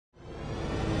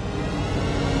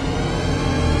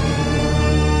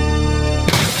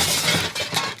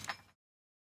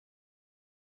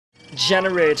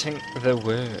regenerating the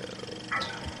world.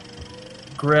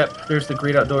 Grip. There's the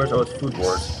great outdoors. Oh, it's Food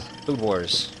Wars. Food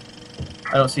Wars.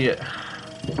 I don't see it.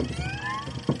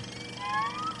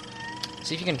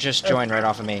 See if you can just join right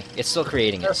off of me. It's still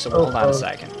creating it, so we'll hold on a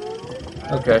second.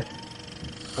 Okay.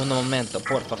 Un momento,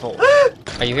 por favor.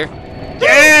 Are you here?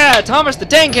 Yeah! Thomas the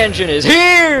Tank Engine is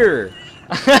here!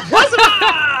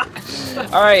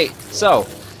 Alright, so,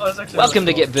 welcome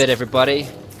to Get Bit, everybody.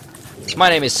 My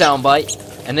name is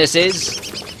SoundByte, and this is...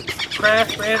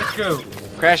 Crash Bandicoot.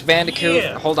 Crash Bandicoot.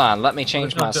 Yeah. Hold on, let me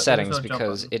change my settings no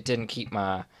because it didn't keep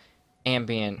my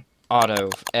ambient auto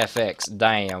FX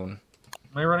down.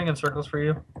 Am I running in circles for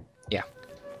you? Yeah.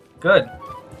 Good.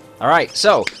 Alright,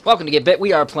 so, welcome to Get Bit.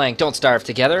 We are playing Don't Starve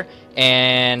together,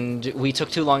 and we took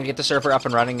too long to get the server up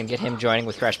and running and get him joining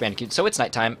with Crash Bandicoot, so it's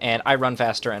nighttime, and I run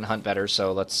faster and hunt better,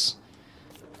 so let's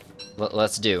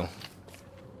do.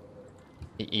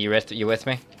 You with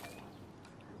me?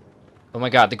 Oh my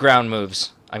god, the ground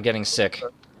moves. I'm getting sick.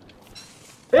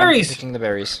 Berries! I'm picking the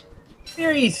berries.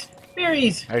 Berries!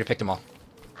 Berries! I already picked them all.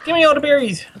 Give me all the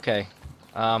berries! Okay.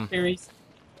 Berries.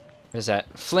 What is that?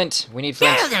 Flint. We need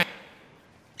flint.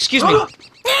 Excuse me!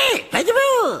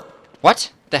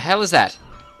 What? The hell is that?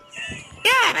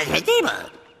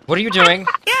 What are you doing?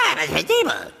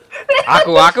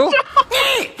 Aku Aku? No,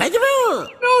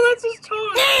 that's his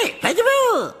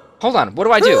tongue! Hold on, what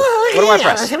do I do? What do I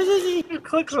press? You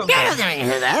click something.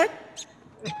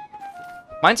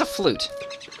 Mine's a flute.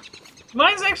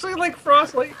 Mine's actually like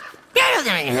Frostlight.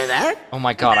 Oh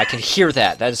my god, I can hear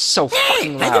that. That is so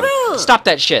fucking loud. Stop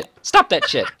that shit. Stop that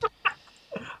shit.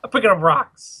 I'm picking up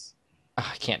rocks. Oh,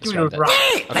 I can't Give me describe those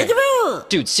that. rocks. Okay.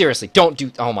 Dude, seriously, don't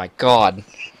do... Oh my god.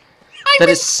 That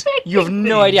is... You have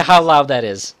no idea how loud that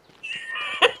is.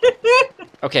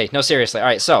 Okay, no, seriously.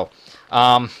 Alright, so...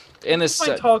 in this...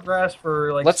 Find tall grass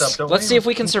for, like, let's see if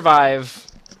we can survive,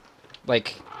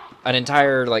 like, an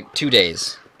entire, like, 2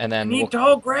 days. And then we need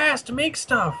tall grass to make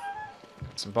stuff.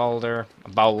 It's a boulder. A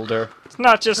boulder. It's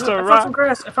not just a I rock. found some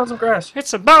grass. I found some grass.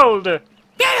 It's a boulder.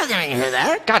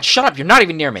 God, shut up. You're not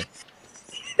even near me.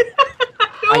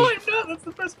 No, I'm not. That's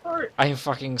the best part. I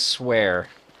fucking swear.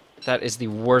 That is the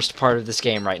worst part of this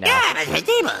game right now. I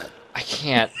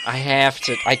can't. I have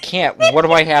to. I can't. What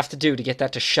do I have to do to get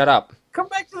that to shut up? Come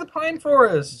back to the pine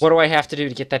forest. What do I have to do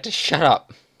to get that to shut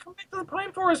up? Come back to the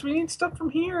pine forest. We need stuff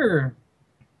from here.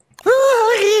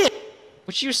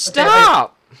 Would you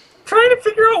stop? I'm trying to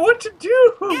figure out what to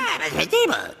do.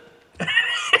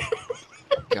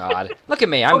 God. Look at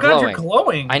me. I'm oh God, glowing. you're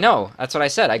glowing. I know. That's what I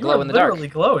said. I glow in the dark. Literally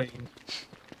glowing.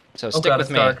 So stick with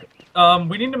me. Dark.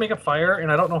 We need to make a fire,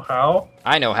 and I don't know how.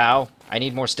 I know how. I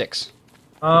need more sticks.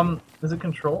 Is it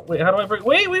control? Wait, how do I break?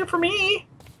 Wait for me.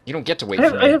 You don't get to wait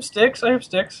for me. I have sticks. I have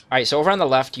sticks. Alright, so over on the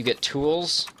left, you get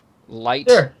tools, light,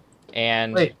 there.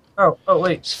 And... Wait. Oh,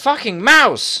 wait. It's fucking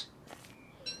mouse!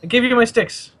 I gave you my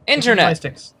sticks. Internet. My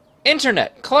sticks.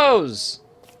 Internet. Close.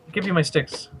 I give you my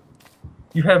sticks.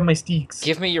 You have my sticks.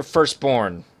 Give me your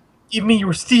firstborn. Give me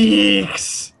your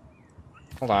sticks.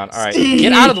 Hold on. Alright.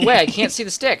 Get out of the way. I can't see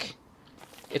the stick.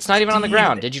 It's not even on the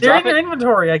ground. Did you drop it? They're in your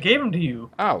inventory. I gave them to you.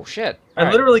 Oh, shit.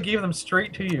 I literally gave them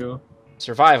straight to you.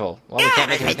 Survival. Well, we can't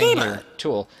make anything here.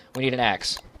 Tool. We need an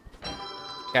axe.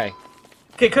 Okay.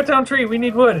 Okay, cut down tree. We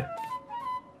need wood.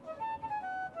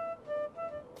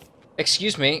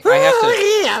 Excuse me. I have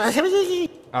to...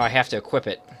 Oh, I have to equip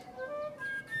it.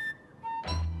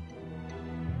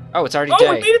 Oh, it's already day.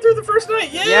 Oh, we made it through the first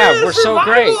night. Yeah, yeah, we're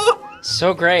survival! so great.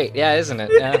 So great. Yeah, isn't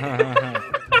it?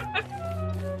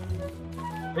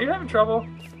 Are you having trouble?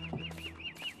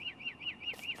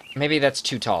 Maybe that's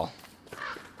too tall.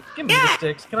 Give me the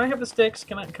sticks. Can I have the sticks?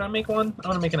 Can I make one? I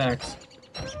want to make an axe.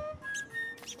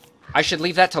 I should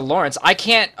leave that to Lawrence. I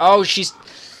can't... Oh, she's...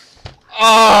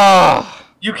 Oh!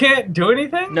 You can't do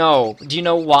anything? No. Do you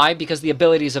know why? Because the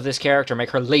abilities of this character make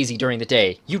her lazy during the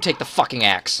day. You take the fucking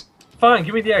axe. Fine,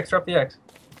 give me the axe. Drop the axe.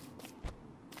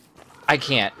 I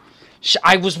can't.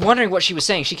 I was wondering what she was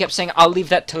saying. She kept saying, I'll leave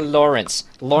that to Lawrence.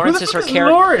 Lawrence is her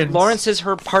character. Lawrence is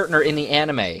her partner in the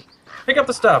anime. Pick up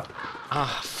the stuff.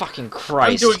 Ah, oh, fucking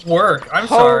Christ. I'm doing work. I'm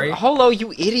sorry. Holo,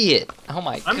 you idiot. Oh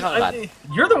my god.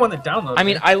 You're the one that downloaded I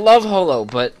mean, I love Holo,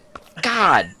 but...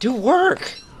 God, do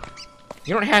work.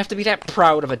 You don't have to be that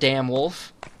proud of a damn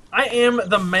wolf. I am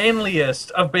the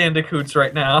manliest of bandicoots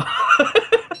right now.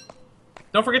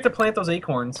 Don't forget to plant those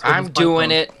acorns. I'm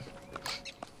doing it.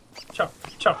 Chop,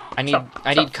 chop. I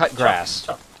need cut grass.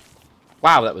 Chop.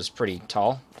 Wow, that was pretty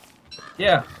tall.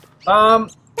 Yeah.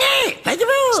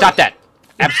 Stop that!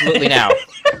 Absolutely now.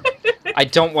 I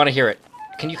don't want to hear it.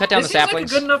 Can you cut down the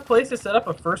saplings? This seems like a good enough place to set up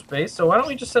a first base, so why don't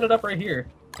we just set it up right here?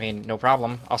 I mean, no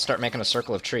problem. I'll start making a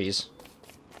circle of trees.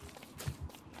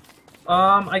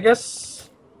 I guess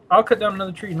I'll cut down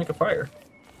another tree and make a fire.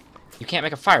 You can't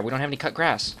make a fire. We don't have any cut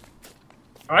grass.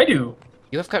 I do.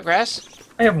 You have cut grass?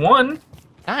 I have one.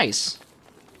 Nice.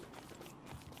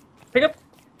 Pick up.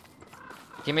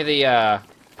 Give me the,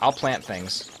 I'll plant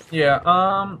things. Yeah,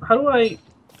 how do I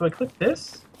click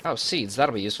this? Oh, seeds.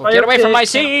 That'll be useful. Fire Get away from pit, my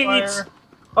campfire. seeds!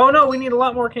 Oh no, we need a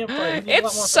lot more campfire. We need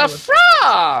It's a a lot more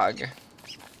frog!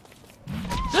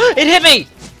 It hit me!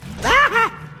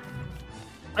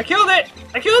 I killed it!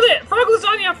 I killed it! Frog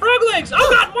lasagna! Frog legs! Oh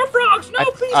god, more frogs! No,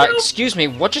 please help! Excuse me,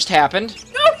 what just happened?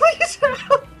 No, please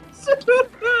help!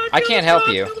 I can't help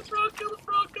you. Kill the frog! Kill the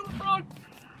frog! Kill the frog!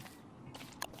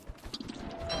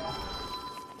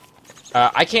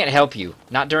 I can't help you.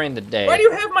 Not during the day. Why do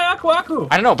you have my Aku Aku?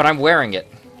 I don't know, but I'm wearing it.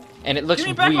 And it looks Give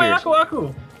me back weird. my Aku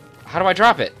Aku! How do I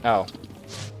drop it? Oh.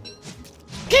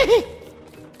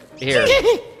 Here.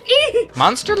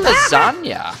 Monster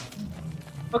lasagna.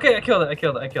 Okay, I killed it. I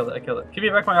killed it. I killed it. I killed it. Give me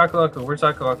back my Aku Aku. Where's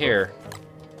Aku Aku? Here.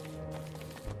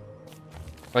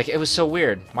 Like, it was so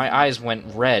weird. My eyes went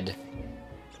red.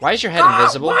 Why is your head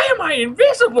invisible? Why am I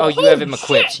invisible? Oh, you have him Holy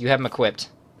equipped. shit. You have him equipped.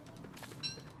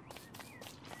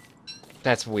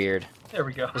 That's weird. There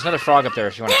we go. There's another frog up there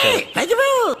if you want to kill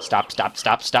it. Stop, stop,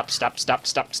 stop, stop, stop, stop,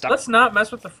 stop, stop. Let's not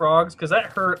mess with the frogs, because that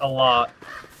hurt a lot.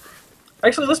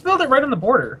 Actually, let's build it right on the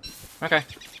border. Okay.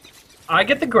 I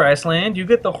get the grassland, you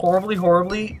get the horribly,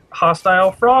 horribly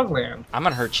hostile frogland. I'm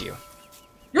gonna hurt you.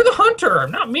 You're the hunter,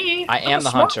 not me. I I'm am a the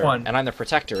smart hunter, one. and I'm the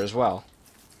protector as well.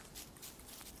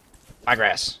 My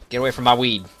grass. Get away from my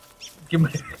weed. Get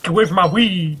away from my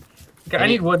weed. Okay, I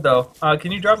need wood, though.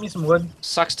 Can you drop me some wood?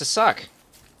 Sucks to suck.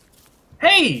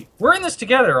 Hey, we're in this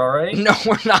together, all right? No,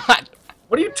 we're not.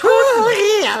 What are you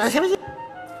talking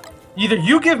about? Either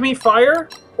you give me fire,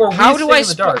 or we How stay do I in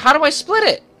the dark. how do I split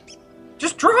it?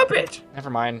 Just drop it. Never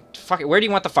mind. Fuck it. Where do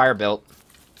you want the fire built?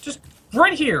 Just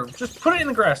right here. Just put it in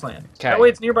the grassland. Okay. That way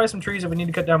it's nearby some trees if we need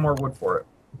to cut down more wood for it.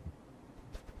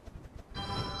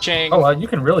 Ching. Oh, you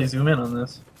can really zoom in on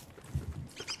this.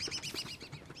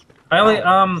 I only,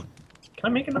 can I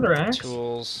make another axe?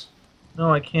 Tools.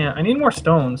 No, I can't. I need more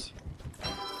stones.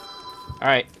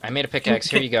 Alright, I made a pickaxe.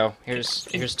 Here you go. Here's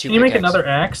two Can you make pickaxe. another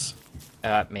axe?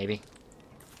 Maybe.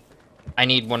 I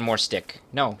need one more stick.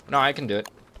 No, I can do it.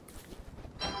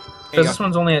 Because this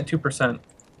one's only at 2%.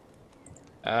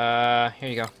 Here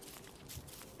you go.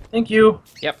 Thank you.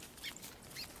 Yep.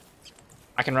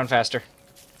 I can run faster.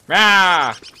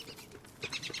 Rah!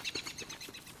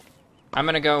 I'm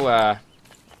gonna go,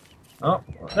 Oh,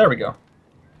 there we go.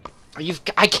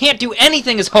 I can't do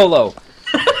anything as Holo!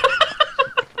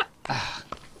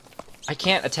 I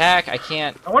can't attack, I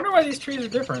can't... I wonder why these trees are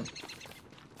different.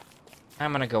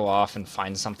 I'm gonna go off and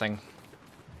find something.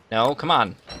 No, come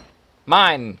on.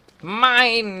 Mine!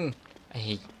 Mine!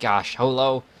 Hey, gosh,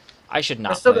 Holo. I should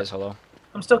not play as Holo.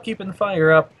 I'm still keeping the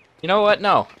fire up. You know what?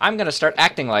 No. I'm gonna start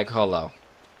acting like Holo.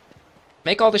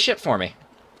 Make all the shit for me.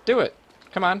 Do it.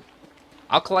 Come on.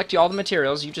 I'll collect you all the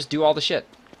materials, you just do all the shit.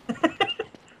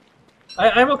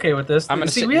 I'm okay with this. I'm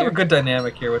gonna See, sit we have a here. good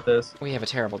dynamic here with this. We have a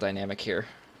terrible dynamic here.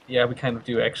 Yeah, we kind of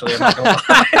do, actually. I'm not gonna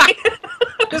lie.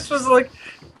 This was like...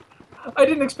 I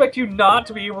didn't expect you not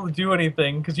to be able to do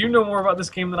anything, because you know more about this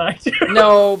game than I do.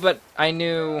 No, but I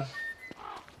knew...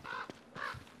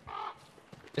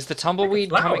 Is the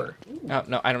tumbleweed coming? Oh,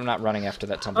 no, I'm not running after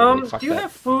that tumbleweed. Fuck do you that.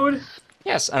 have food?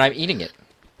 Yes, and I'm eating it.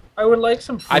 I would like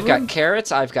some food. I've got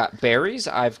carrots, I've got berries,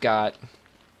 I've got...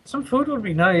 Some food would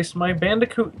be nice. My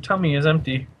Bandicoot tummy is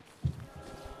empty.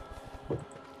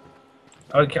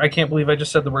 I can't believe I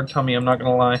just said the word tummy, I'm not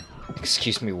gonna lie.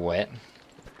 Excuse me, what?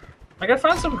 I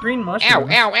found some green mushrooms. Ow,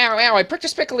 ow, ow, ow, I pricked a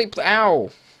spickly... Ow!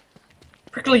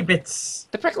 Prickly bits.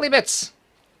 The prickly bits!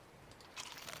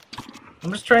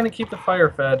 I'm just trying to keep the fire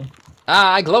fed.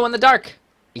 Ah, I glow in the dark!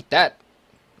 Eat that,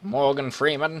 Morgan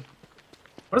Freeman.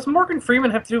 What does Morgan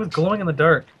Freeman have to do with glowing in the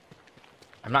dark?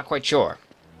 I'm not quite sure.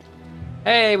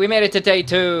 Hey, we made it to day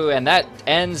 2, and that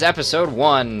ends episode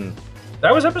 1.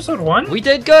 That was episode 1? We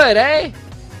did good, eh?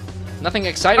 Nothing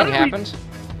exciting happened.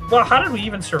 Well, how did we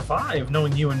even survive,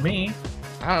 knowing you and me?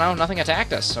 I don't know, nothing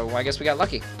attacked us, so I guess we got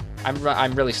lucky.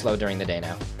 I'm really slow during the day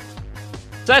now.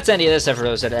 So that's the end of this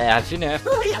episode.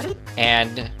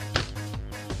 And...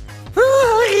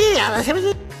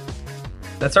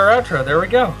 That's our outro, there we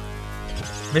go.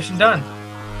 Mission done.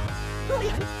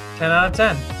 10 out of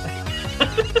 10.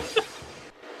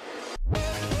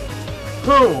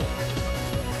 Who?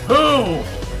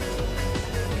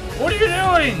 What are you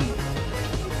doing?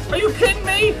 Are you kidding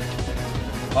me?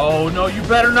 Oh no, you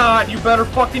better not. You better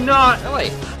fucking not.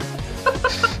 Really?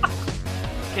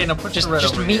 Okay, now put Just the red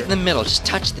over meet here. in the middle. Just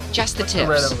touch just the Put the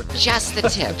red tips. over there. Just the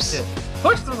tips. That's it.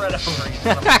 Push the red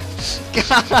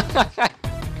over.